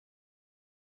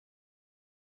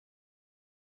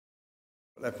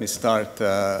Let me start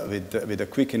with a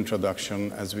quick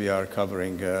introduction, as we are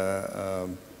covering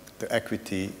the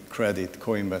equity, credit,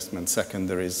 co-investment,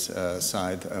 secondaries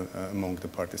side among the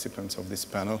participants of this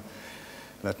panel.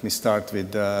 Let me start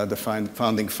with the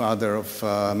founding father of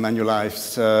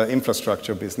Manulife's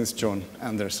infrastructure business, John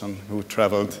Anderson, who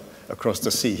traveled across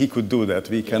the sea. He could do that.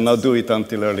 We cannot do it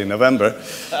until early November,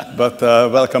 but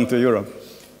welcome to Europe.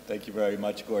 Thank you very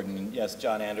much, Gordon. And yes,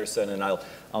 John Anderson, and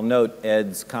I'll note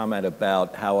Ed's comment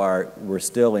about how we're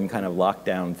still in kind of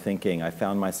lockdown thinking. I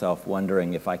found myself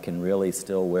wondering if I can really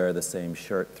still wear the same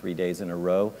shirt 3 days in a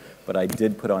row, but I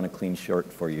did put on a clean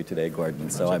shirt for you today, Gordon,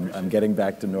 so I'm getting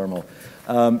back to normal.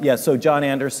 So John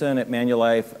Anderson at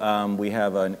Manulife, we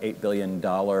have an $8 billion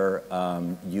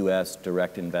US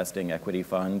direct investing equity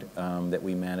fund that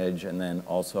we manage, and then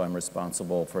also I'm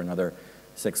responsible for another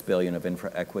 $6 billion of infra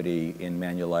equity in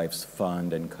Manulife's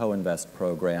fund and co-invest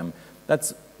program.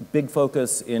 That's big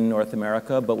focus in North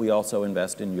America, but we also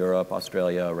invest in Europe,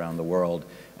 Australia, around the world.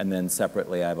 And then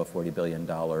separately, I have a $40 billion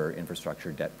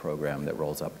infrastructure debt program that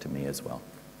rolls up to me as well.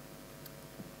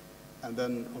 And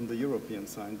then on the European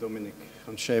side, Dominik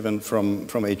and Scheven from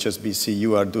HSBC,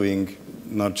 you are doing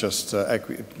not just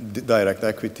direct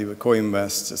equity, but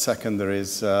co-invest,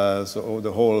 secondaries, so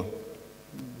the whole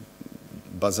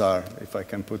bazaar, if I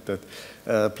can put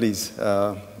that. Please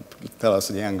tell us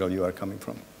the angle you are coming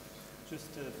from. Just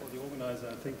for the organizer,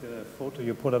 I think the photo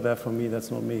you put up there for me, that's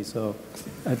not me, so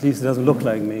at least it doesn't look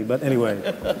like me. But anyway,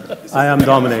 I am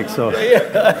Dominik, so.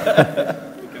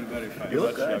 You can verify. You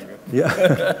look good.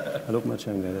 Yeah, I look much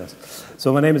younger, yes.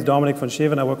 So my name is Dominik von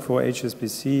Scheven. I work for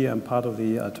HSBC. I'm part of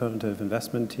the alternative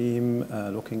investment team,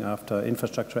 looking after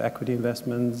infrastructure equity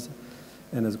investments.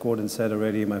 And as Gordon said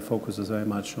already, my focus is very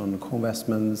much on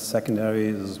co-investments,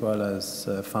 secondaries, as well as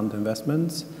fund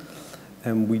investments.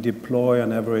 And we deploy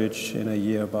on average in a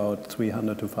year about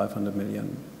 300 to 500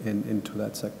 million into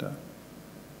that sector.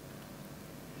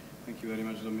 Thank you very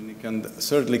much, Dominik. And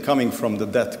certainly coming from the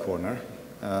debt corner,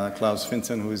 Claus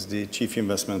Fintzen, who is the Chief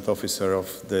Investment Officer of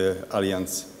the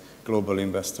Allianz Global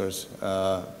Investors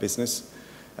business.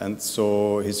 And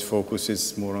so his focus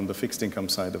is more on the fixed income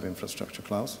side of infrastructure.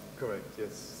 Klaus? Correct,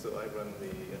 yes. So I run the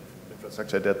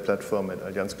infrastructure debt platform at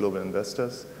Allianz Global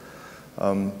Investors.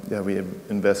 We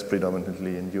invest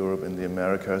predominantly in Europe and the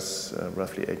Americas,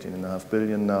 roughly 18.5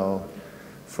 billion now,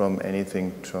 from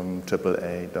anything from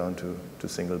AAA down to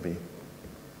single B.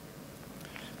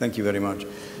 Thank you very much.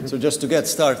 So just to get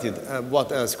started,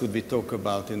 what else could we talk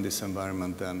about in this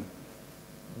environment then?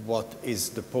 What is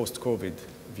the post-COVID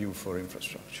view for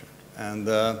infrastructure? And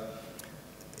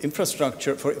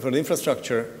infrastructure, for the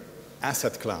infrastructure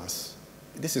asset class,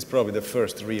 this is probably the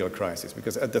first real crisis,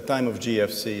 because at the time of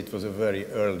GFC, it was a very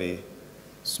early,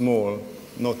 small,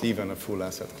 not even a full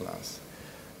asset class.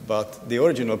 But the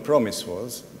original promise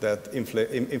was that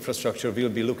infrastructure will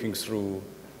be looking through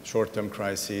short-term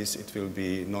crises, it will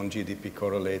be non-GDP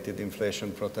correlated,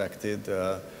 inflation protected,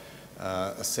 a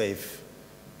safe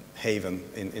haven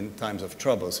in times of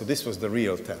trouble. So this was the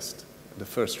real test, the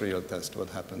first real test, what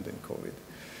happened in COVID.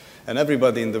 And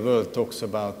everybody in the world talks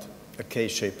about a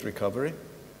K-shaped recovery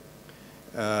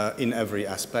in every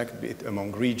aspect, be it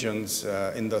among regions,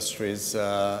 industries,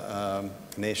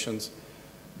 nations.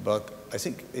 But I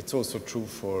think it's also true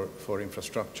for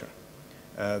infrastructure.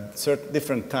 Certain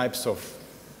different types of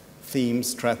themes,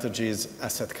 strategies,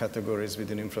 asset categories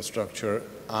within infrastructure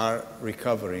are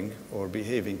recovering or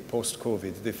behaving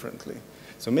post-COVID differently.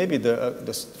 So maybe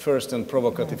the first and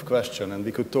provocative question, and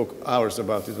we could talk hours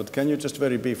about it, but can you just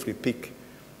very briefly pick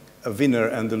a winner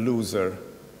and a loser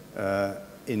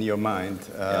in your mind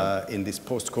in this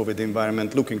post-COVID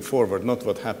environment, looking forward, not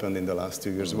what happened in the last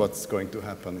 2 years, what's going to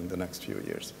happen in the next few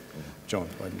years? John,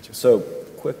 why don't you? So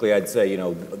quickly, I'd say,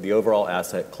 the overall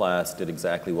asset class did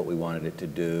exactly what we wanted it to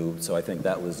do. So I think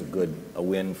that was a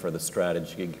win for the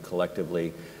strategy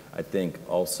collectively. I think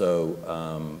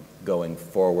also going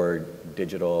forward,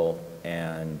 digital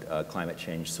and climate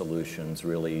change solutions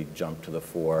really jumped to the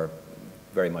fore,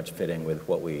 very much fitting with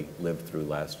what we lived through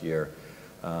last year.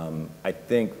 I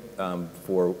think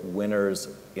for winners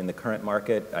in the current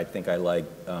market, I think I like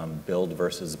build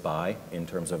versus buy in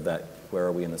terms of that, where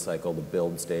are we in the cycle, the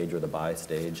build stage or the buy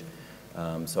stage.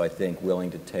 So I think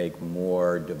willing to take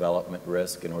more development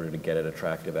risk in order to get at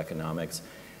attractive economics.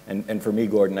 And for me,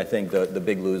 Gordon, I think the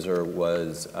big loser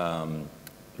was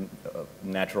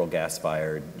natural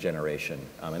gas-fired generation.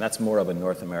 And that's more of a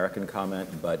North American comment,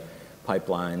 but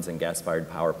pipelines and gas-fired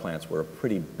power plants were a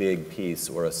pretty big piece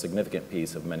or a significant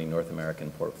piece of many North American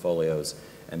portfolios,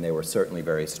 and they were certainly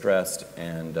very stressed.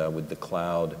 And with the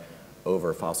cloud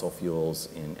over fossil fuels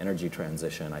in energy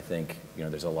transition, I think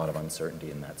there's a lot of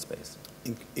uncertainty in that space.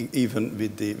 Even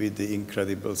with the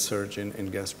incredible surge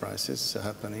in gas prices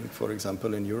happening, for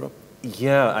example, in Europe?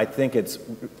 Yeah, I think it's,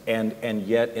 and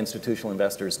yet institutional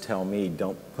investors tell me,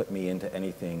 don't put me into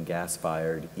anything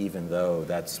gas-fired, even though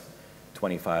that's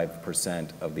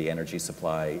 25% of the energy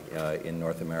supply in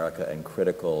North America and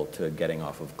critical to getting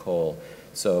off of coal.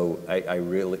 So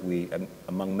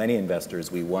among many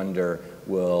investors, we wonder,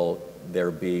 will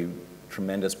there be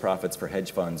tremendous profits for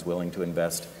hedge funds willing to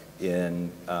invest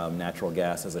in natural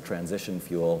gas as a transition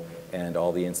fuel, and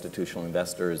all the institutional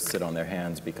investors sit on their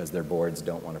hands because their boards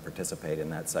don't want to participate in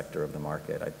that sector of the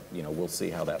market. We'll see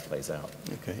how that plays out.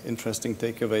 Okay, interesting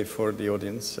takeaway for the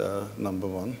audience, number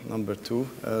one. Number two,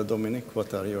 Dominik,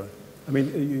 what are your... I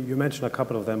mean, you mentioned a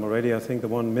couple of them already. I think the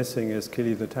one missing is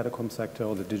clearly the telecom sector,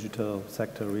 or the digital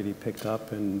sector really picked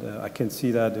up, and I can see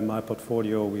that in my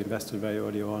portfolio. We invested very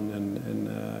early on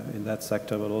in that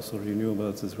sector, but also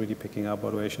renewables is really picking up,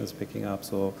 valuations picking up.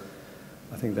 So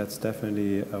I think that's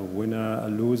definitely a winner. A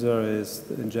loser is,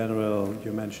 in general,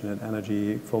 you mentioned it,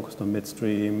 energy focused on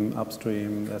midstream,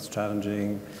 upstream. That's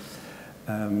challenging.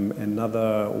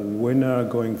 Another winner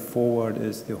going forward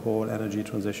is the whole energy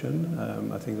transition.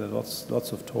 I think there's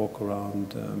lots of talk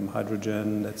around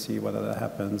hydrogen. Let's see whether that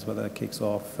happens, whether it kicks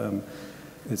off.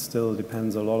 It still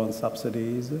depends a lot on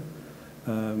subsidies,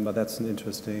 but that's an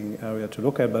interesting area to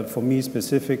look at. But for me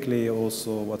specifically,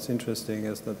 also what's interesting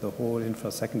is that the whole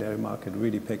secondary market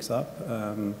really picks up.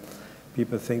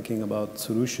 People thinking about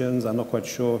solutions. I'm not quite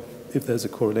sure if there's a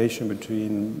correlation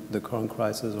between the current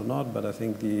crisis or not, but I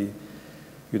think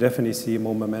you definitely see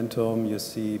more momentum. You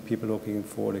see people looking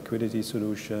for liquidity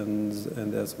solutions,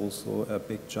 and there's also a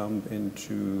big jump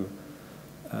into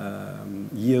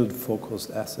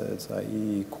yield-focused assets,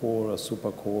 i.e. core or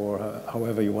super core,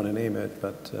 however you want to name it,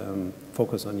 but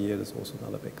focus on yield is also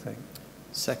another big thing.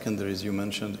 Secondaries, you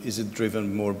mentioned, is it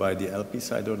driven more by the LP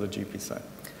side or the GP side?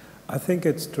 I think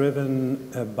it's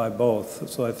driven by both.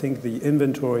 So I think the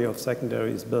inventory of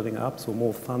secondary is building up, so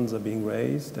more funds are being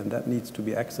raised, and that needs to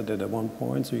be exited at one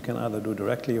point. So you can either do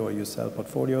directly or you sell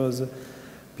portfolios.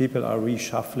 People are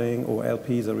reshuffling, or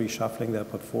LPs are reshuffling their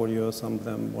portfolios. Some of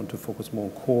them want to focus more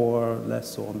on core,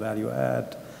 less so on value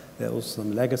add. There are also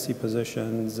some legacy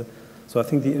positions. So I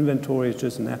think the inventory is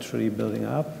just naturally building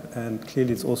up, and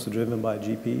clearly it's also driven by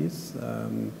GPs.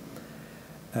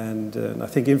 And I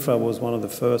think infra was one of the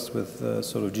first with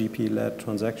sort of GP-led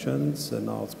transactions, and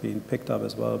now it's being picked up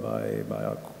as well by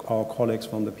our colleagues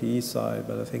from the PE side.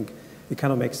 But I think it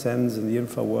kind of makes sense in the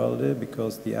infra world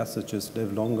because the assets just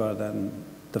live longer than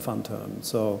the fund term.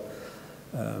 So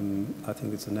I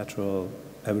think it's a natural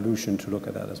evolution to look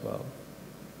at that as well.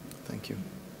 Thank you.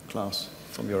 Claus,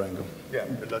 from your angle. Yeah,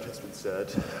 a lot has been said.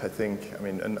 I think,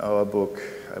 in our book,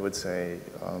 I would say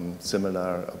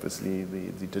similar. Obviously,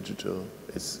 the digital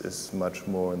is much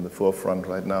more in the forefront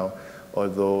right now,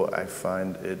 although I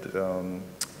find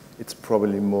it's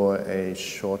probably more a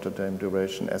shorter time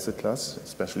duration asset class,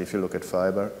 especially if you look at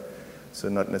fiber. So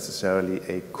not necessarily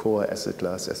a core asset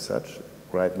class as such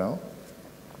right now.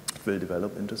 It will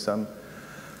develop into some.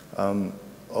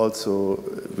 Also,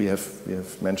 we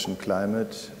have mentioned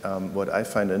climate. What I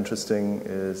find interesting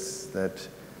is that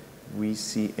we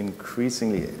see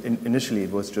increasingly, initially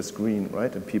it was just green,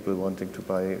 right? And people wanting to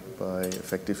buy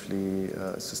effectively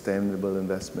sustainable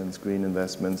investments, green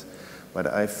investments. But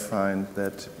I find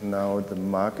that now the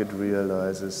market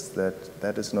realizes that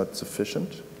that is not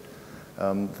sufficient,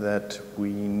 that we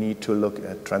need to look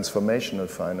at transformational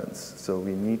finance. So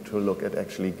we need to look at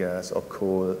actually gas or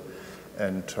coal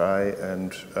and try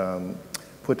and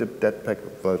put a debt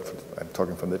package, well, I'm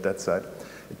talking from the debt side,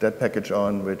 a debt package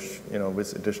on which,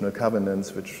 with additional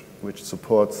covenants, which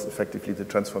supports effectively the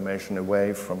transformation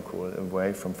away from coal,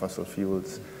 away from fossil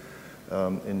fuels,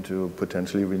 into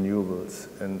potentially renewables.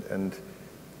 And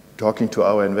talking to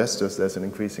our investors, there's an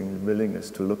increasing willingness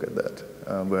to look at that.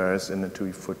 Whereas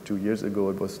for 2 years ago,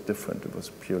 it was different. It was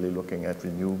purely looking at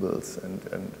renewables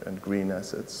and green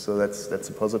assets. So that's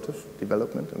a positive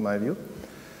development in my view.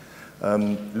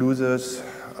 Losers,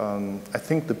 I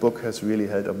think the book has really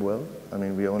held up well.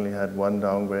 We only had one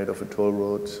downgrade of a toll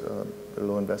road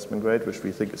below investment grade, which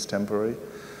we think is temporary,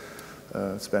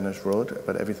 Spanish road,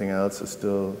 but everything else is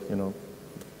still,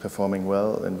 performing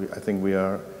well. And I think we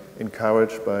are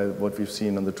encouraged by what we've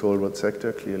seen on the toll road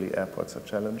sector. Clearly, airports are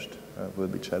challenged, will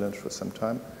be challenged for some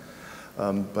time.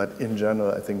 But in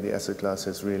general, I think the asset class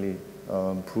has really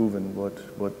proven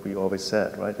what we always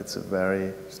said, right? It's a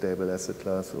very stable asset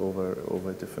class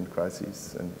over different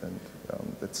crises, and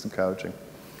it's encouraging.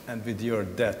 And with your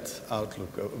debt outlook,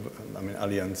 I mean,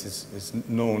 Allianz is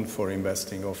known for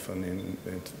investing often in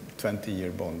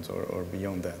 20-year bonds or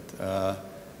beyond that.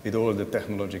 With all the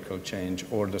technological change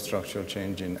or the structural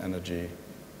change in energy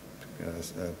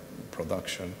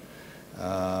production,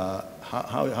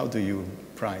 how do you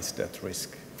price that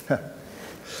risk?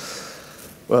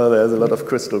 Well, there's a lot of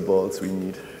crystal balls we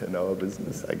need in our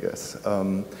business, I guess.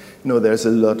 There's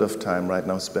a lot of time right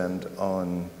now spent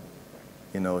on,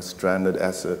 stranded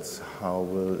assets. How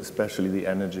will especially the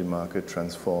energy market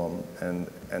transform? And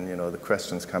the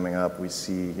questions coming up, we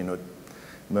see,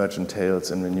 merchant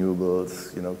tails in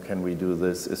renewables. Can we do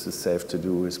this? Is this safe to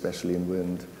do, especially in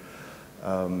wind?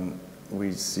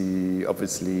 We see,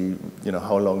 obviously,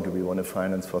 how long do we want to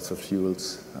finance fossil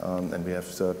fuels? And we have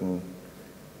certain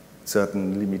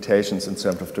limitations in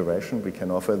terms of duration we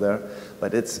can offer there,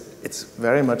 but it's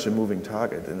very much a moving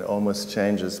target, and it almost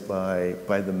changes by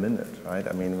the minute, right?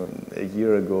 I mean, a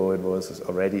year ago it was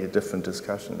already a different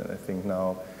discussion, and I think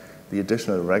now the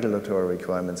additional regulatory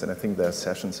requirements, and I think there are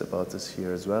sessions about this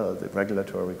here as well, the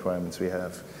regulatory requirements we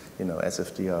have,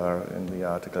 SFDR in the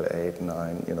Article 8,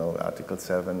 9, Article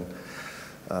 7,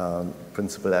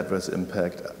 principal adverse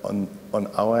impact. On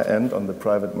our end, on the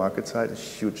private market side, a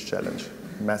huge challenge.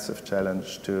 Massive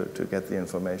challenge to get the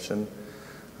information,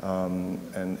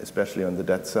 and especially on the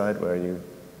debt side, where you,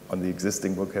 on the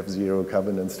existing book, have zero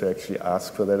covenants to actually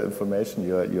ask for that information.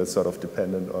 You're sort of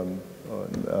dependent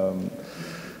on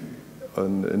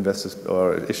investors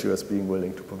or issuers being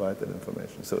willing to provide that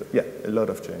information. So yeah, a lot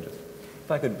of changes. If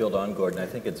I could build on, Gordon, I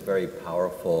think it's very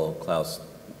powerful, Klaus,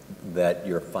 that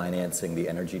you're financing the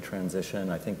energy transition.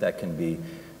 I think that can be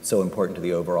so important to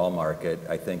the overall market.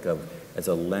 I think of, as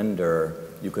a lender,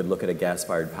 you could look at a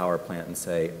gas-fired power plant and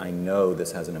say, I know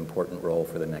this has an important role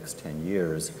for the next 10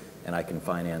 years, and I can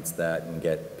finance that and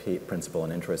get principal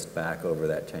and interest back over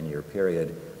that 10-year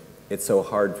period. It's so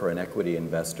hard for an equity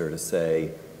investor to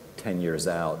say 10 years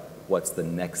out, what's the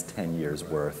next 10 years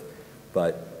worth?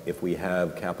 But if we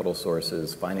have capital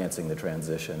sources financing the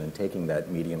transition and taking that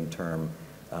medium term,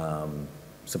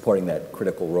 supporting that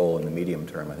critical role in the medium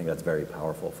term, I think that's very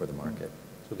powerful for the market.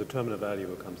 So the terminal value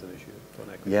becomes an issue for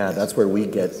an equity. Yeah, that's where we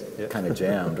get kind of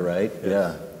jammed, right?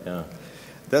 Yes. Yeah.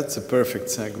 That's a perfect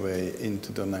segue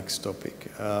into the next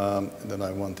topic that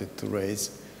I wanted to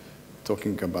raise.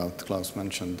 Talking about, Klaus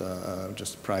mentioned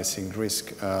just pricing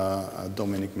risk.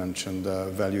 Dominik mentioned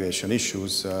valuation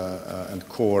issues and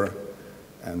core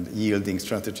and yielding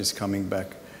strategies coming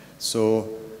back. So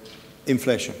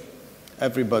inflation.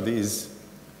 Everybody is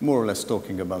more or less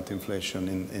talking about inflation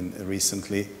in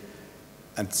recently.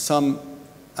 And some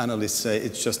analysts say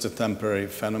it's just a temporary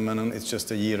phenomenon. It's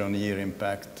just a year-on-year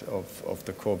impact of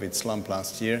the COVID slump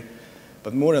last year.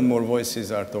 But more and more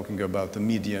voices are talking about a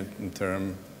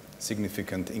medium-term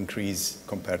significant increase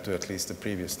compared to at least the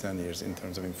previous 10 years in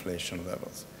terms of inflation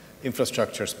levels.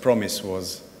 Infrastructure's promise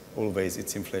was always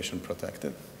it's inflation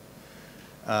protected.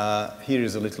 Here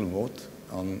is a little vote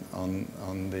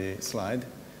on the slide,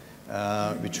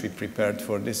 which we prepared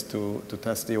for this to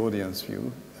test the audience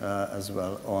view as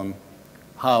well on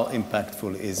how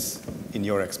impactful is, in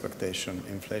your expectation,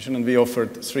 inflation. And we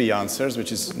offered 3 answers,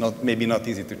 which is maybe not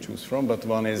easy to choose from, but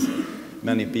one is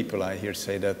many people I hear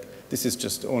say that this is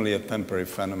just only a temporary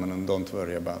phenomenon, don't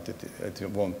worry about it, it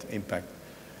won't impact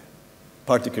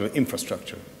particular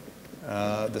infrastructure.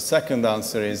 The second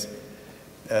answer is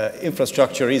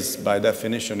infrastructure is by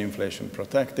definition inflation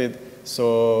protected,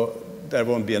 so there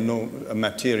won't be a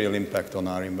material impact on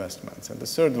our investments. And the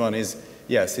third one is,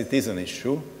 yes, it is an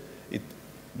issue,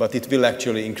 but it will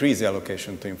actually increase the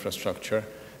allocation to infrastructure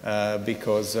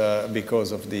because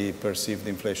of the perceived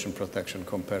inflation protection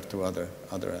compared to other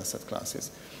asset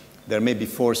classes. There may be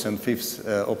 4th and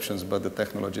 5th options, but the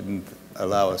technology didn't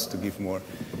allow us to give more.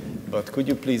 But could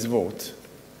you please vote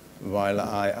while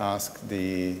I ask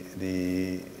the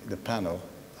panel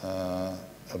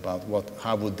about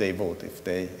how would they vote if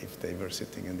they were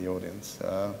sitting in the audience?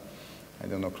 I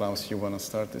don't know, Klaus, you want to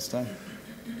start this time?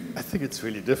 I think it's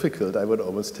really difficult. I would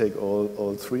almost take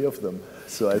all 3 of them.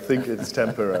 So I think it's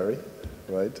temporary,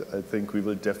 right? I think we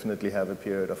will definitely have a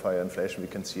period of higher inflation. We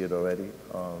can see it already.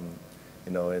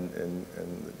 In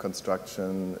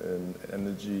construction, in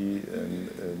energy,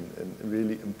 in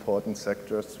really important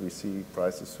sectors, we see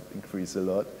prices increase a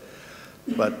lot.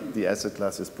 But the asset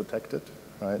class is protected,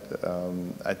 right?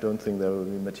 I don't think there will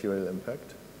be material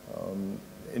impact.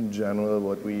 In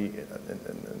general,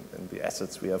 in the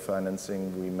assets we are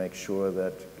financing, we make sure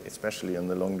that, especially in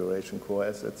the long duration core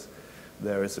assets,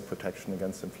 there is a protection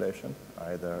against inflation,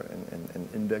 either in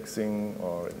indexing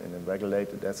or in a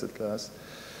regulated asset class.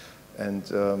 And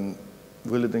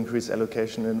Will it increase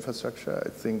allocation in infrastructure? I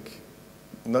think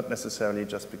not necessarily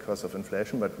just because of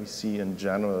inflation, but we see in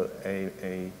general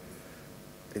a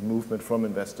movement from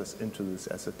investors into this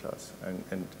asset class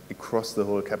and across the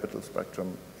whole capital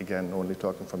spectrum. Again, only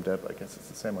talking from debt, I guess it's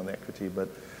the same on the equity, but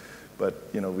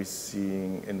we're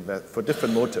seeing for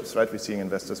different motives, right? We're seeing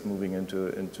investors moving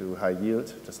into high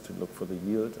yield just to look for the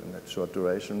yield and that short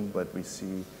duration, but we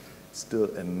see still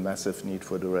a massive need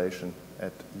for duration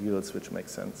at yields which make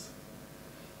sense.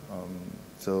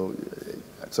 So,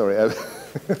 sorry,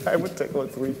 I would take all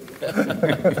three.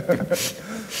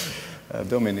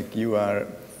 Dominik, you are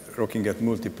looking at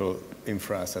multiple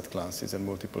infra asset classes and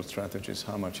multiple strategies.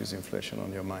 How much is inflation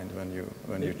on your mind when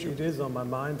you choose? It is on my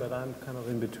mind, but I'm kind of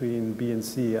in between B and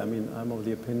C. I mean, I'm of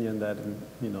the opinion that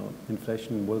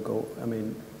inflation will go. I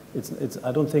mean,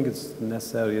 I don't think it's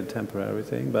necessarily a temporary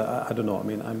thing, but I don't know. I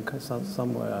mean, I'm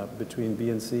somewhere between B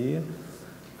and C.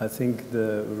 I think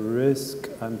the risk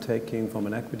I'm taking from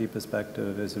an equity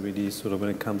perspective is really sort of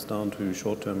when it comes down to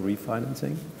short-term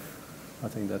refinancing. I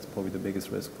think that's probably the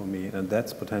biggest risk for me, and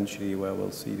that's potentially where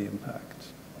we'll see the impact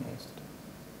most.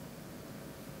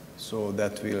 So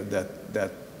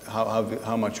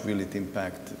how much will it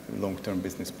impact long-term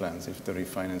business plans if the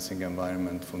refinancing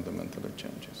environment fundamentally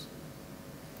changes?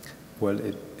 Well,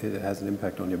 it has an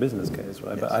impact on your business case,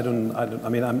 right? Yes. But I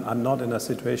mean, I'm not in a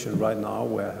situation right now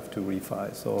where I have to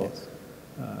refi, so, yes.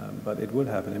 But it will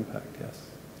have an impact, yes,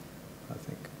 I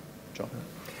think. John?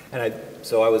 And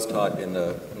so I was taught in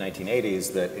the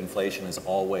 1980s that inflation is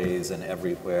always and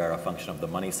everywhere a function of the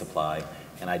money supply,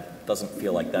 and it doesn't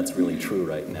feel like that's really true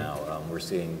right now. We're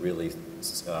seeing really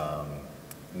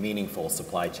meaningful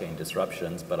supply chain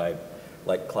disruptions, but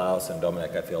like Claus and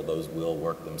Dominik, I feel those will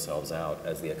work themselves out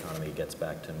as the economy gets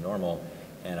back to normal.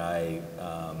 And I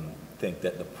think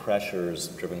that the pressures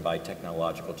driven by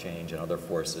technological change and other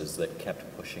forces that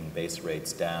kept pushing base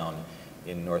rates down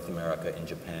in North America, in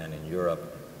Japan, in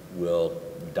Europe will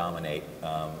dominate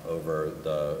over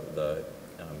the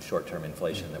short-term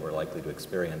inflation that we're likely to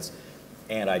experience.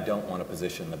 And I don't want to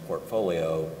position the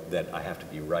portfolio that I have to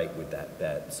be right with that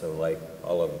bet. So like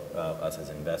all of us as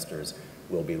investors,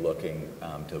 we'll be looking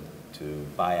to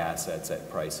buy assets at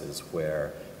prices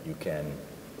where you can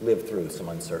live through some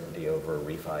uncertainty over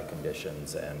refi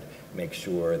conditions and make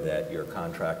sure that your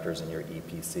contractors and your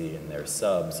EPC and their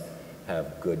subs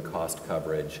have good cost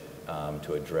coverage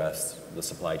to address the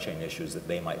supply chain issues that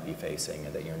they might be facing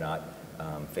and that you're not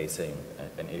facing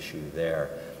an issue there.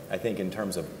 I think in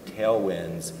terms of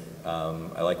tailwinds,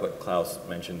 I like what Claus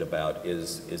mentioned about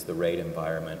is the rate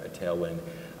environment a tailwind.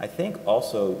 I think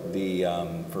also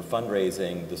for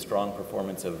fundraising, the strong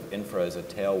performance of infra is a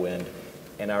tailwind,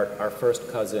 and our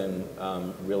first cousin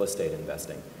real estate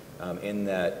investing, in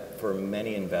that for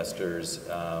many investors,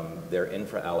 their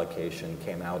infra allocation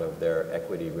came out of their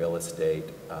equity real estate,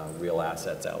 real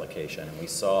assets allocation, and we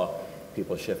saw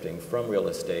people shifting from real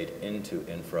estate into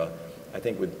infra. I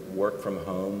think with work from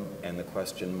home and the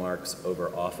question marks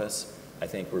over office, I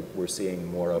think we're seeing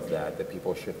more of that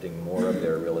people are shifting more of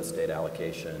their real estate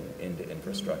allocation into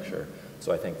infrastructure.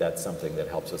 So I think that's something that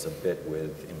helps us a bit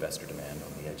with investor demand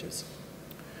on the edges.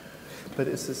 But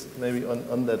is this maybe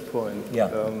on that point, yeah.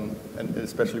 And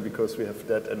especially because we have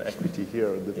debt and equity here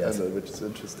on the yes. panel, which is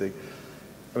interesting.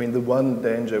 I mean, the one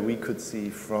danger we could see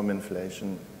from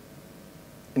inflation,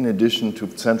 in addition to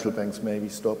central banks maybe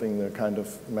stopping their kind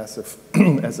of massive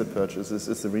asset purchases,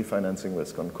 is the refinancing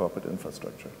risk on corporate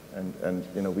infrastructure.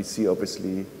 And we see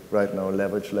obviously right now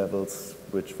leverage levels,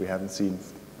 which we haven't seen,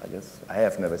 I guess, I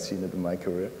have never seen it in my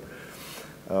career.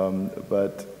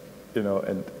 But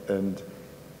and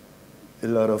a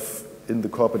lot of, in the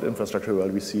corporate infrastructure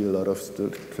world, we see a lot of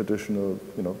traditional,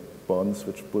 bonds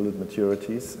which bullet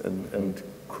maturities, and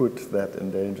could that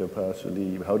endanger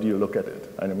partially? How do you look at it?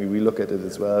 I mean, we look at it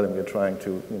as well, and we're trying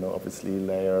to, obviously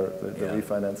layer the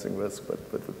refinancing risk, but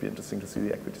it would be interesting to see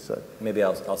the equity side. Maybe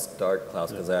I'll start,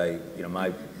 Claus, because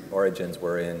my origins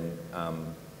were in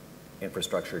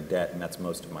infrastructure debt, and that's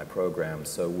most of my program.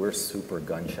 So we're super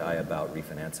gun shy about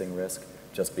refinancing risk,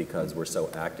 just because we're so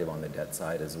active on the debt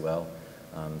side as well.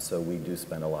 So we do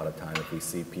spend a lot of time if we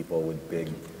see people with big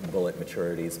bullet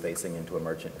maturities facing into a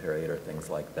merchant period or things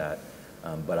like that.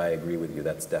 But I agree with you,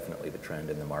 that's definitely the trend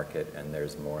in the market, and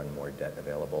there's more and more debt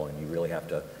available, and you really have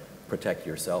to protect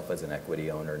yourself as an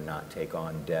equity owner, not take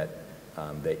on debt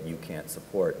that you can't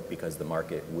support, because the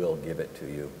market will give it to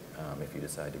you if you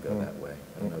decide to go that way.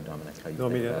 I don't know, Dominik, how you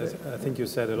think about it? I think you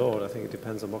said it all. I think it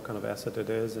depends on what kind of asset it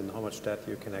is and how much debt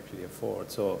you can actually afford.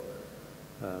 So,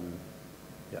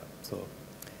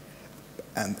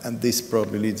 And this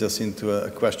probably leads us into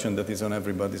a question that is on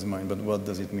everybody's mind, but what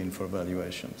does it mean for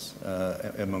valuations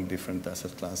among different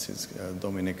asset classes?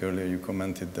 Dominik, earlier you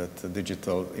commented that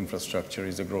digital infrastructure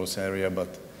is a growth area, but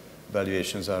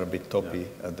valuations are a bit toppy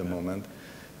at the moment.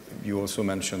 You also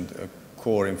mentioned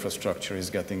core infrastructure is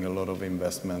getting a lot of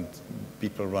investment,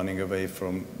 people running away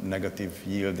from negative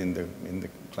yield in the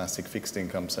classic fixed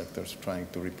income sectors, trying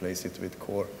to replace it with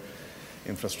core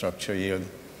infrastructure yield.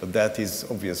 But that is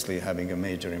obviously having a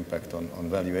major impact on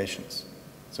valuations.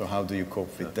 So how do you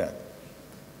cope with that?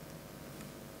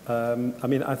 I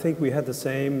mean, I think we had the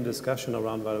same discussion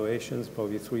around valuations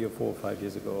probably 3 or 4 or 5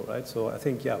 years ago, right? So I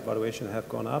think, yeah, valuations have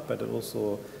gone up, but it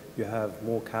also you have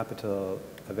more capital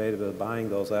available buying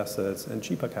those assets and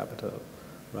cheaper capital,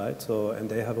 right? So, and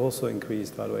they have also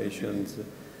increased valuations.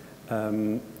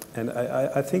 And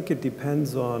I think it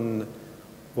depends on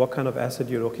what kind of asset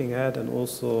you're looking at, and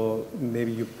also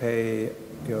maybe you pay,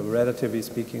 you know, relatively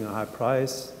speaking, a high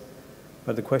price.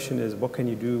 But the question is, what can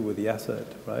you do with the asset,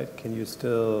 right? Can you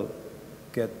still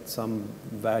get some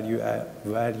value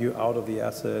out of the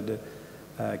asset?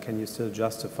 Can you still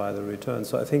justify the return?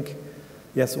 So I think,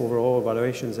 yes, overall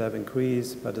valuations have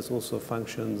increased, but it's also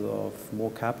functions of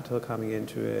more capital coming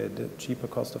into it, cheaper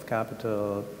cost of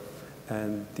capital,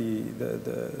 and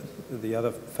the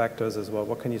other factors as well.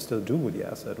 What can you still do with the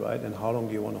asset, right? And how long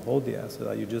do you want to hold the asset?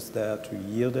 Are you just there to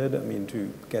yield it? I mean,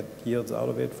 to get yields out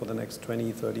of it for the next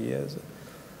 20, 30 years?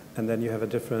 And then you have a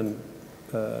different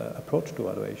approach to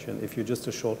valuation. If you're just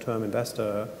a short-term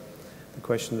investor, the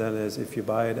question then is, if you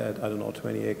buy it at, I don't know,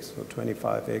 20x or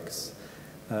 25x,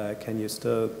 can you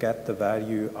still get the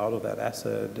value out of that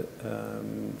asset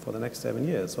for the next 7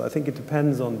 years? So I think it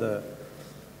depends on the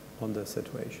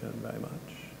situation very much.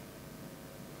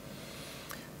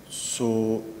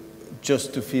 So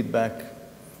just to feedback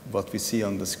what we see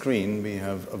on the screen, we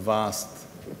have a vast,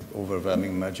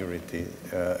 overwhelming majority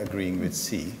agreeing with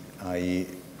C, i.e.,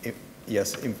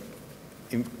 yes,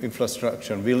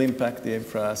 infrastructure will impact the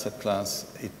infra asset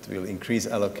class. It will increase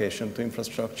allocation to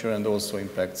infrastructure and also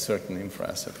impact certain infra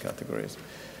asset categories.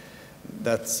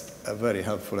 That's a very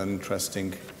helpful and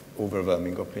interesting,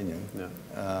 overwhelming opinion.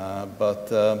 Yeah.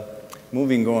 But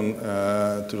moving on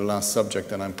to the last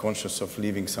subject, and I'm conscious of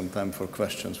leaving some time for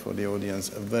questions for the audience,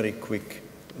 a very quick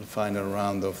final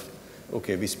round of,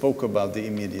 okay, we spoke about the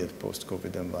immediate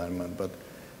post-COVID environment, but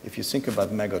if you think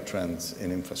about mega trends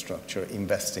in infrastructure,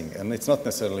 investing, and it's not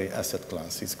necessarily asset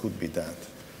class, it could be that,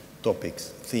 topics,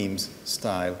 themes,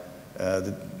 style,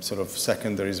 the sort of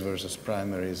secondaries versus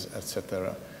primaries,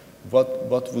 etc.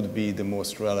 What would be the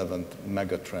most relevant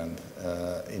mega trend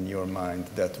in your mind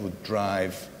that would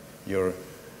drive your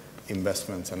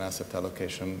investments and asset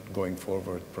allocation going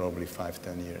forward probably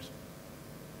 5-10 years?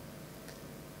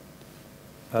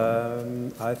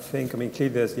 I think, I mean,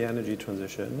 clearly there's the energy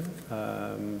transition,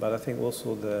 but I think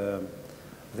also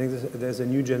there's a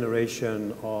new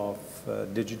generation of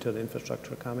digital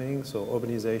infrastructure coming. So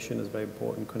urbanization is very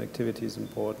important, connectivity is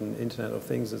important, Internet of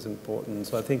Things is important.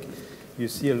 So I think you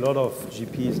see a lot of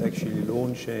GPs actually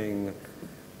launching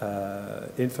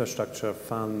infrastructure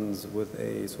funds with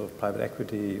a sort of private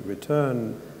equity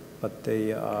return, but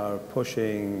they are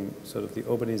pushing sort of the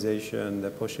urbanization,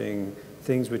 they're pushing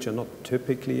things which are not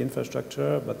typically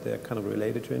infrastructure, but they're kind of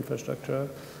related to infrastructure.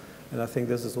 And I think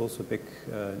this is also a big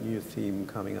new theme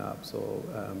coming up. So,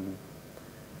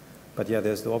 but yeah,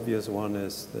 there's the obvious one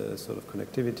is the sort of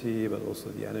connectivity, but also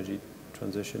the energy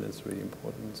transition is really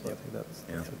important. So I think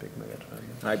that's a big mega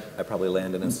trend. I probably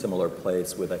land in a similar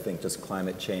place with, I think, just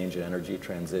climate change and energy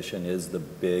transition is the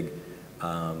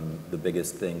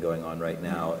biggest thing going on right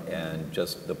now, and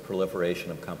just the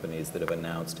proliferation of companies that have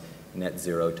announced net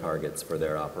zero targets for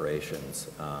their operations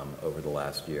over the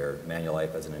last year.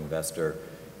 Manulife, as an investor,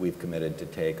 we've committed to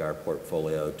take our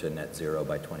portfolio to net zero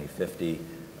by 2050.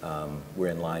 We're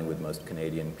in line with most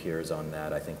Canadian peers on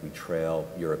that. I think we trail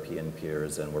European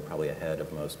peers, and we're probably ahead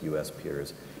of most US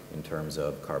peers in terms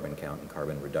of carbon count and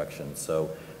carbon reduction. So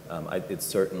it's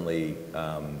certainly,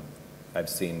 I've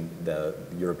seen the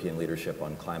European leadership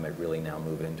on climate really now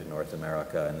move into North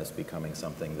America, and this becoming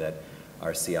something that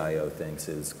our CIO thinks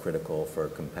is critical for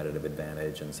competitive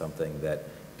advantage and something that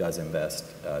does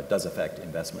affect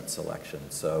investment selection.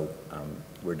 So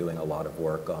we're doing a lot of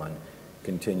work on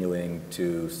continuing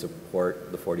to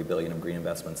support the 40 billion of green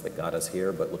investments that got us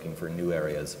here, but looking for new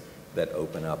areas that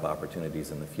open up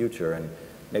opportunities in the future. And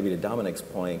maybe to Dominik's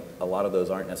point, a lot of those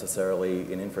aren't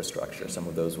necessarily in infrastructure. Some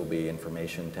of those will be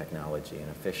information technology and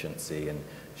efficiency. And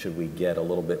should we get a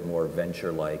little bit more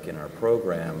venture-like in our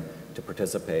program to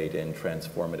participate in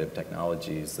transformative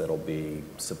technologies that'll be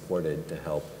supported to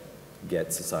help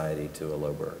get society to a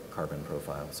lower carbon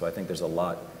profile. So I think there's a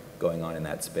lot going on in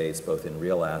that space, both in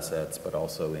real assets, but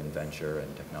also in venture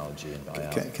and technology and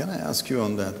buyout. Can I ask you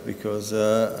on that? Because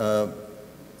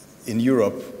in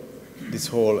Europe, this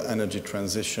whole energy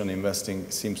transition investing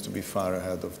seems to be far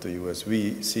ahead of the US.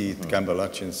 We see it, Campbell,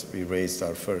 we raised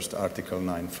our first Article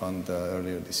 9 fund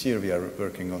earlier this year. We are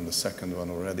working on the second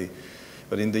one already.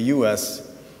 But in the US,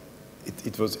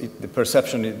 the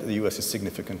perception in the US is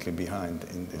significantly behind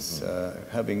in this,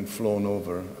 having flown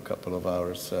over a couple of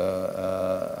hours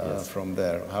from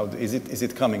there. Is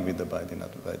it coming with the Biden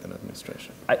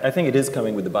administration? I think it is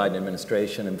coming with the Biden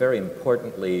administration, and very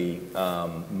importantly,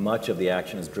 much of the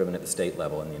action is driven at the state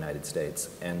level in the United States.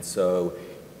 And so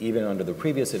even under the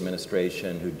previous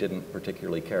administration, who didn't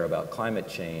particularly care about climate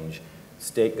change,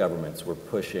 state governments were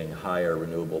pushing higher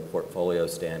renewable portfolio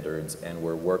standards and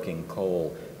were working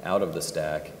coal out of the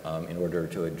stack in order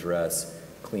to address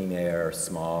clean air,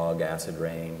 smog, acid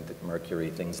rain, mercury,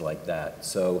 things like that.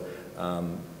 So,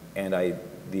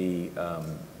 the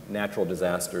natural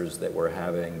disasters that we're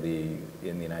having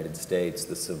in the United States,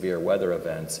 the severe weather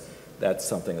events, that's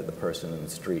something that the person in the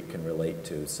street can relate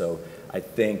to. So I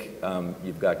think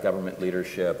you've got government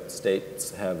leadership.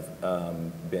 States have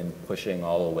been pushing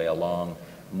all the way along.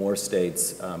 More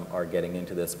states are getting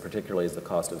into this, particularly as the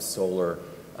cost of solar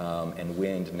and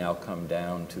wind now come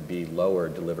down to be lower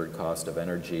delivered cost of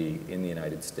energy in the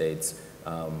United States.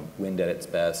 Wind at its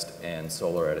best and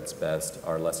solar at its best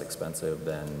are less expensive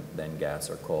than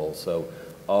gas or coal. So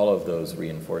all of those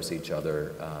reinforce each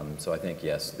other. So I think,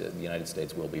 yes, the United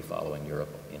States will be following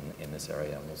Europe in this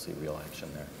area, and we'll see real action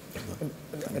there.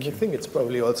 And I think it's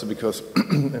probably also because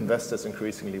investors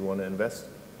increasingly want to invest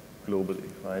globally,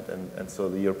 right? And so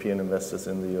the European investors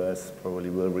in the US probably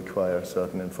will require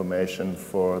certain information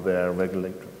for their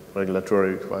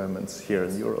regulatory requirements here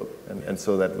in Europe. And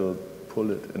so that will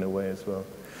pull it in a way as well.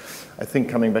 I think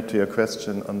coming back to your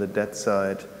question on the debt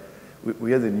side,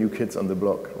 we are the new kids on the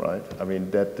block, right? I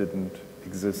mean, debt didn't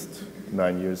exist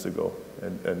 9 years ago.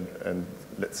 And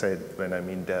let's say, when I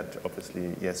mean debt,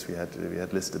 obviously, yes, we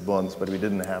had listed bonds, but we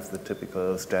didn't have the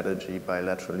typical strategy,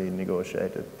 bilaterally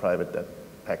negotiated private debt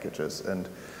packages.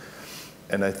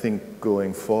 And I think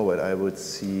going forward, I would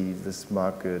see this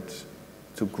market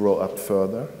to grow up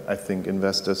further. I think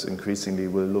investors increasingly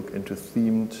will look into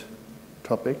themed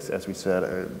topics. As we said,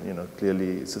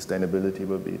 clearly sustainability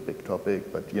will be a big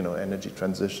topic, but, energy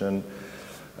transition,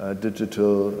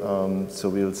 digital, so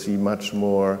we'll see much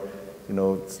more,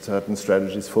 certain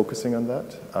strategies focusing on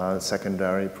that.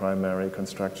 Secondary, primary,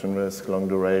 construction risk, long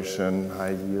duration,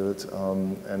 high yield,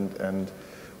 and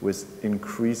with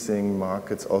increasing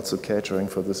markets also catering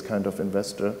for this kind of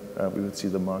investor, we would see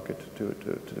the market to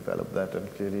develop that, and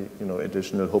clearly,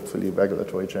 additional, hopefully,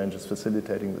 regulatory changes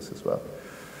facilitating this as well.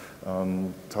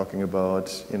 Talking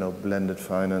about, blended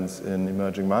finance in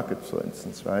emerging markets, for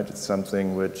instance, right? It's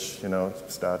something which,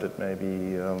 started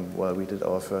maybe while we did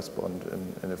our first bond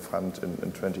in a fund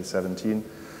in 2017.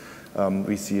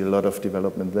 We see a lot of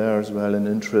development there as well, and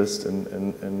interest,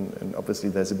 and obviously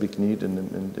there's a big need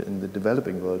in the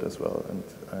developing world as well.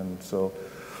 And so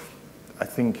I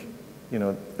think,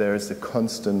 there is a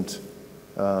constant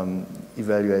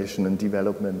evaluation and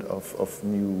development of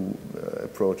new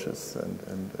approaches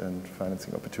and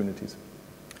financing opportunities.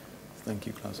 Thank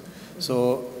you, Claus.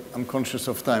 So I'm conscious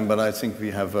of time, but I think we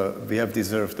have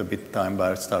deserved a bit time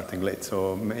by starting late.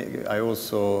 So I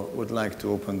also would like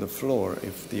to open the floor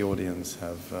if the audience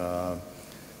have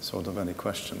sort of any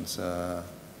questions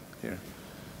here.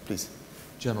 Please.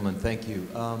 Gentlemen, thank you.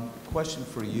 Question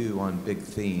for you on big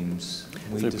themes.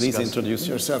 So please introduce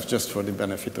yourself just for the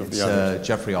benefit of the others.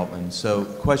 Jeffrey Altman. So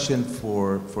question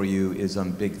for you is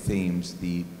on big themes,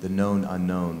 the known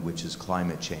unknown, which is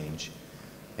climate change.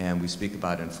 And we speak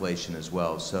about inflation as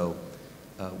well. So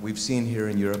we've seen here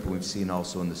in Europe, and we've seen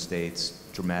also in the States,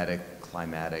 dramatic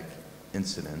climatic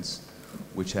incidents,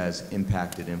 which has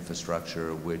impacted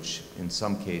infrastructure, which in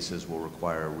some cases will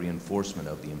require reinforcement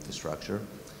of the infrastructure,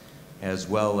 as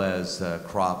well as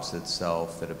crops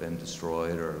itself that have been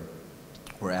destroyed,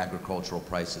 or agricultural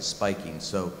prices spiking.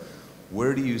 So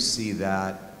where do you see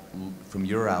that from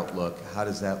your outlook? How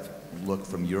does that look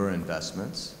from your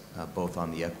investments, both on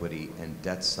the equity and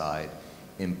debt side,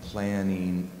 in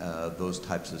planning those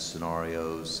types of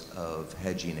scenarios of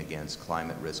hedging against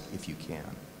climate risk, if you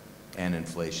can, and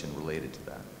inflation related to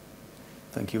that?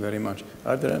 Thank you very much.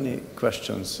 Are there any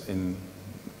questions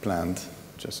planned,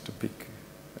 just to pick?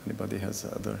 Anybody has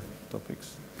other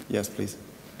topics? Yes, please.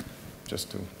 Just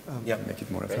to make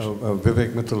it more efficient.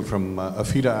 Vivek Mittal from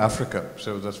Afida Africa.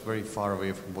 So that's very far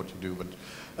away from what you do. But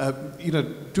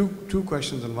two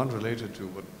questions, and one related to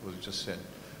what was just said.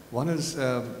 One is,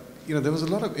 there was a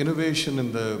lot of innovation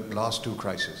in the last two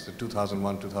crises, the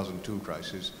 2001, 2002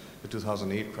 crisis, the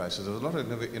 2008 crisis. There was a lot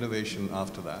of innovation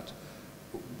after that.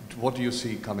 What do you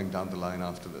see coming down the line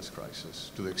after this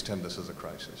crisis, to the extent this is a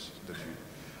crisis?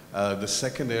 The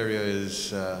second area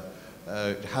is,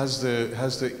 has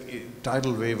the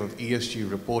tidal wave of ESG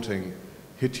reporting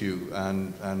hit you,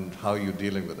 and how are you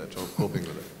dealing with it or coping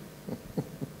with it?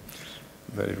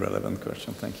 Very relevant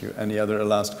question, thank you. Any other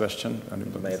last question? You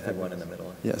may have had one in the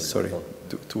middle. Yes, sorry,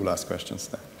 two last questions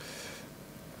there.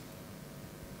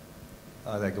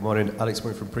 Hi there, good morning. Alex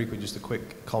Murray from Preqin. Just a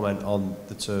quick comment on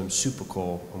the term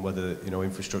supercore and whether,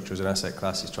 infrastructure as an asset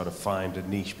class is trying to find a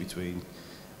niche between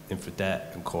infra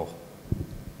debt and core.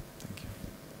 Thank you.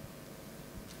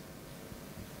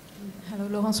 Hello,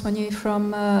 Laurence Monnier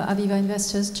from Aviva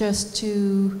Investors. Just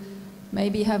to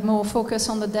maybe have more focus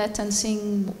on the debt and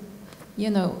seeing,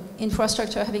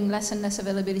 infrastructure having less and less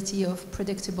availability of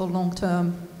predictable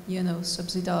long-term,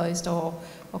 subsidized or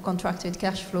contracted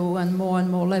cash flow, and more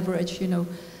leverage,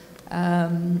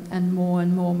 and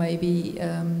more maybe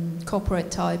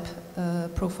corporate type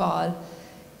profile.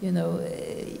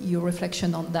 Your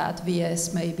reflection on that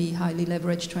vs maybe highly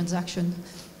leveraged transaction.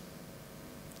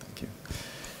 Thank you.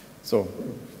 So,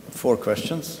 4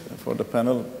 questions for the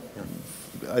panel.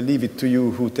 I leave it to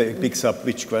you who picks up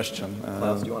which question.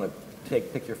 Claus, do you want to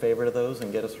pick your favorite of those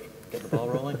and get the ball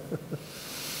rolling?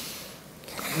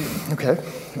 Okay.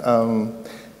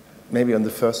 Maybe on the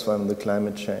first one, the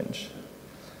climate change.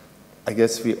 I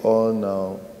guess we all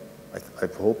know, I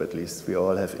hope at least, we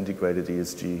all have integrated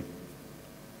ESG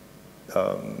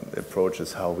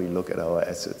approaches how we look at our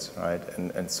assets, right?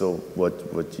 And so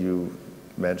what you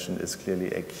mentioned is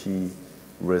clearly a key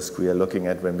risk we are looking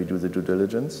at when we do the due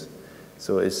diligence.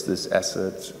 So is this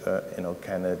asset,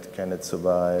 can it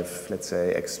survive, let's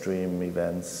say, extreme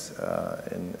events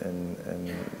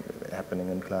happening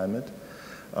in climate?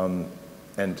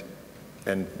 And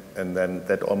then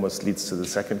that almost leads to the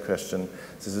second question.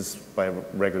 This is by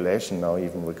regulation now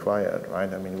even required,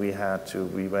 right? I mean, we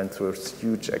went through a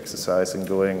huge exercise in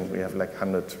we have like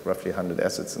roughly 100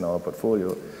 assets in our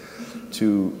portfolio,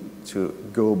 to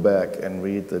go back and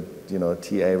read the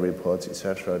TA reports,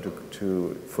 etc.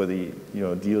 For the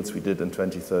deals we did in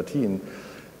 2013.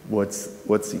 What's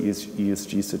the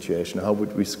ESG situation? How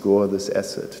would we score this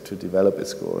asset, to develop a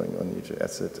scoring on each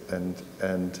asset,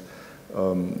 and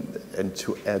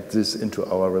to add this into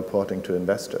our reporting to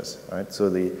investors, right?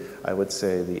 So I would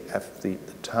say the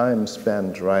time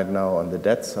spent right now on the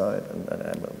debt side, and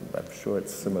I'm sure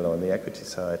it's similar on the equity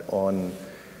side, on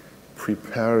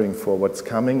preparing for what's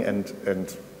coming and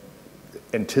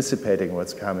anticipating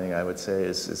what's coming, I would say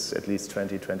is at least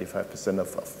 20-25%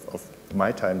 of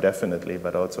my time, definitely,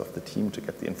 but also of the team, to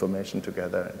get the information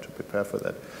together and to prepare for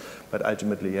that. But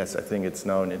ultimately, yes, I think it's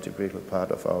now an integral part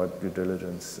of our due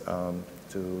diligence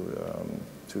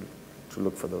to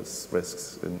look for those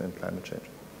risks in climate change.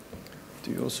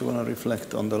 Do you also want to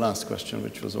reflect on the last question,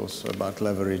 which was also about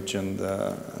leverage and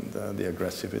the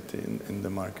aggressivity in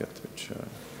the market?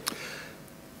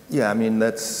 Yeah, I mean,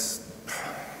 that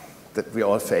we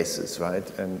all face this,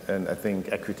 right? And I think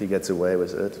equity gets away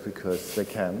with it because they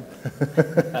can.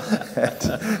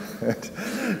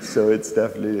 So it's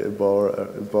definitely a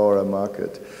borrower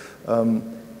market.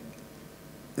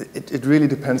 It really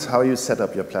depends how you set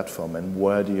up your platform and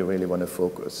where do you really want to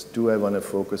focus. Do I want to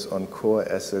focus on core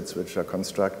assets which are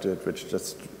constructed, which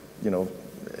just,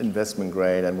 investment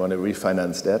grade, and want to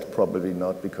refinance that? Probably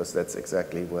not, because that's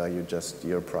exactly where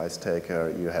you're a price taker.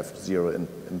 You have zero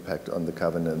impact on the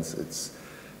covenants.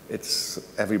 It's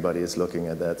everybody is looking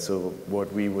at that. So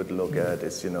what we would look at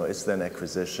is, is there an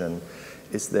acquisition?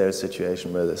 Is there a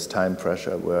situation where there's time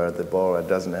pressure, where the borrower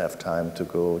doesn't have time to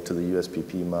go to the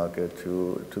USPP market,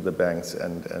 to the banks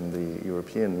and the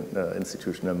European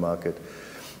institutional market,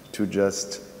 to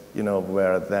just,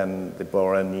 where then the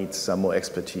borrower needs some more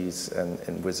expertise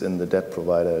and within the debt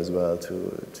provider as well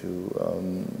to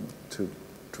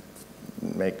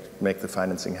make the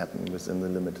financing happen within the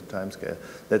limited timescale.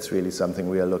 That's really something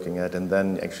we are looking at, and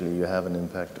then actually you have an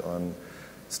impact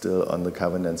still on the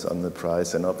covenants, on the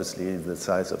price, and obviously the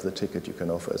size of the ticket you can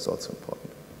offer is also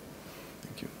important.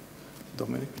 Thank you.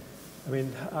 Dominik? I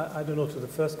mean, I don't know, to the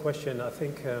first question, I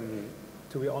think,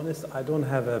 to be honest, I don't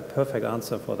have a perfect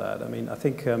answer for that. I mean, I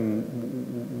think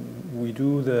we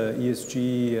do the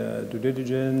ESG due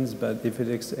diligence, but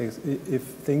if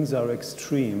things are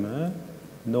extreme,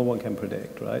 no one can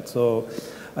predict, right? So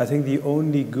I think the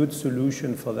only good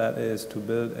solution for that is to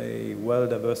build a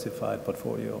well-diversified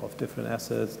portfolio of different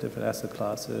assets, different asset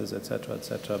classes, et cetera, et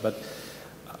cetera. But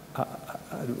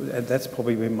and that's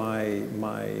probably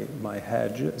my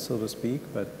hedge, so to speak.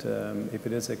 But if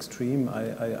it is extreme,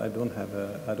 I don't have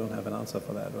an answer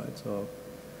for that, right? So,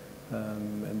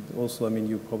 and also, I mean,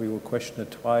 you probably will question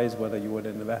it twice whether you would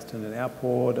invest in an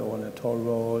airport or on a toll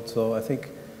road. So I think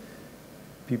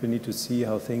people need to see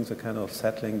how things are kind of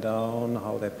settling down,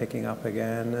 how they're picking up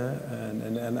again.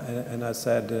 And I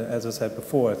said, as I said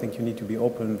before, I think you need to be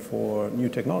open for new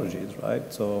technologies,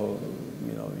 right? So,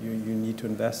 you know, you need to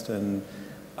invest in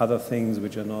other things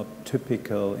which are not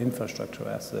typical infrastructure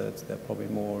assets. They're probably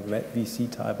more VC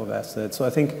type of assets. So I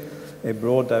think a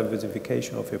broad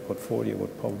diversification of your portfolio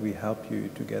would probably help you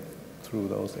to get through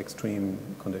those extreme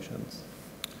conditions.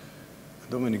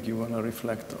 Dominik, you want to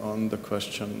reflect on the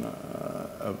question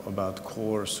about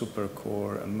core, super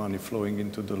core, and money flowing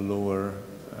into the lower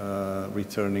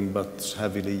returning but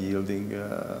heavily yielding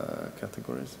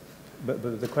categories?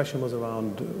 But the question was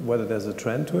around whether there's a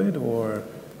trend to it, or?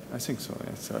 I think so,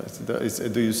 yes.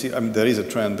 Do you see, I mean, there is a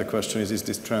trend. The question is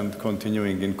this trend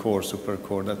continuing in core, super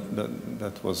core?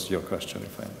 That was your question,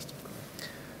 if I understand.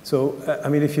 So, I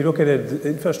mean, if you look at it,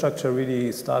 infrastructure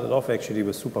really started off actually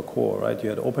with super core, right? You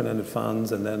had open-ended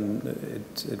funds, and then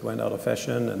it went out of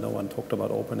fashion, and no one talked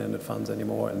about open-ended funds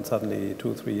anymore, and suddenly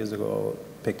 2 or 3 years ago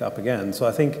picked up again. So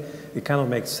I think it kind of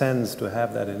makes sense to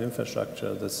have that in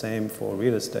infrastructure, the same for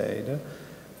real estate.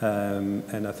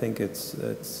 And I think it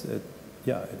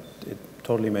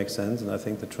totally makes sense, and I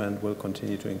think the trend will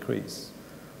continue to increase.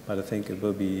 But I think it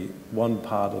will be one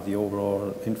part of the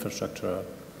overall infrastructure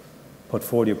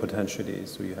portfolio potentially.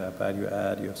 So you have value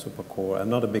add, you have super core. I'm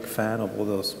not a big fan of all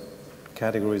those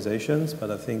categorizations, but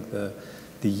I think the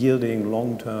yielding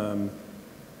long-term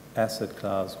asset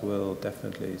class will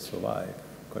definitely survive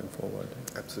going forward.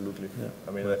 Absolutely. Yeah.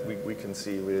 I mean, we can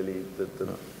see really that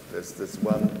there's this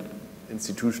one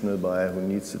institutional buyer who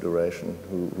needs the duration,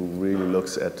 who really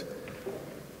looks at,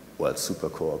 well, super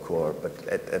core, but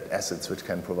at assets which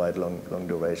can provide long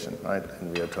duration, right?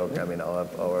 And we are talking, I mean, our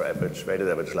weighted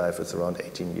average life is around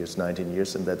 18 years, 19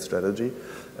 years in that strategy.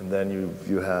 And then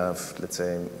you have, let's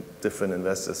say, different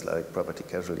investors like property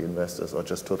casualty investors or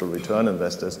just total return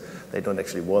investors. They don't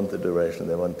actually want the duration.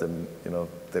 They want them, you know,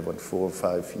 they want 4,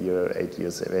 5 year, 8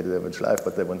 years weighted average life,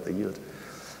 but they want the yield.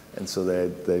 And so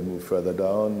they move further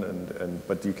down,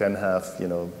 but you can have, you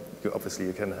know, obviously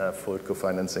you can have full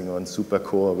co-financing on super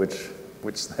core,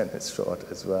 which then is short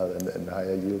as well and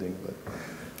higher yielding, but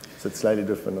so it's slightly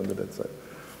different on the debt side.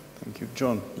 Thank you.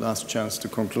 John, last chance to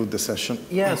conclude the session.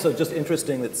 Yeah, so just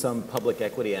interesting that some public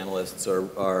equity analysts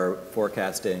are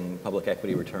forecasting public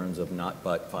equity returns of not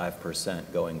but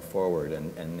 5% going forward.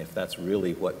 And if that's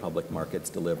really what public markets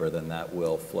deliver, then that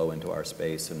will flow into our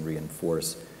space and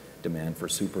reinforce demand for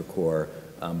super core.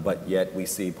 But yet we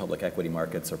see public equity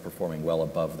markets are performing well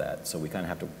above that. So we kind of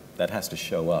have to, that has to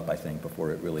show up, I think,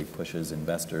 before it really pushes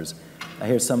investors. I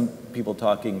hear some people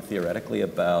talking theoretically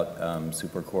about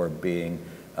supercore being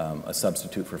a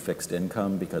substitute for fixed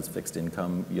income because fixed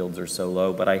income yields are so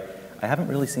low. But I haven't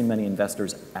really seen many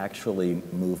investors actually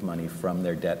move money from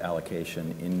their debt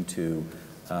allocation into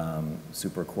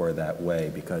supercore that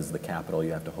way because the capital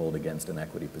you have to hold against an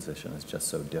equity position is just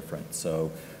so different.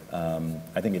 So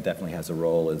I think it definitely has a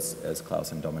role, as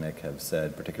Claus and Dominik have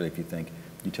said, particularly if you think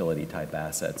utility type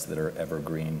assets that are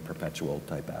evergreen, perpetual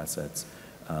type assets.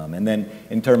 And then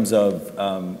in terms of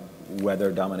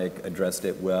whether Dominik addressed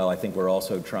it well, I think we're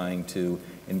also trying to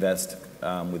invest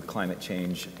with climate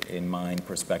change in mind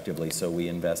prospectively. So we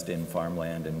invest in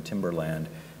farmland and timberland,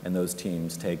 and those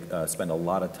teams spend a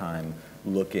lot of time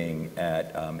looking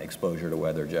at exposure to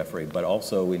weather, Jeffrey, but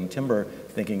also in timber,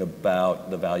 thinking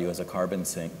about the value as a carbon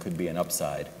sink could be an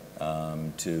upside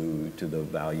to the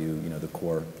value, you know, the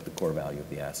core value of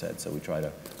the asset. So we try to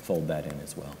fold that in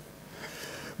as well.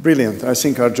 Brilliant. I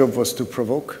think our job was to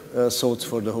provoke thoughts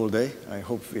for the whole day. I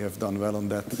hope we have done well on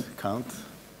that count.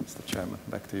 Mr. Chairman,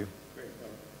 back to you. Great. Well,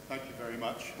 thank you very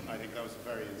much. I think that was a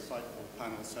very insightful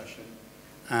panel session.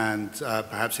 And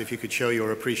perhaps if you could show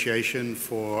your appreciation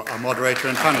for our moderator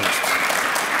and panelists.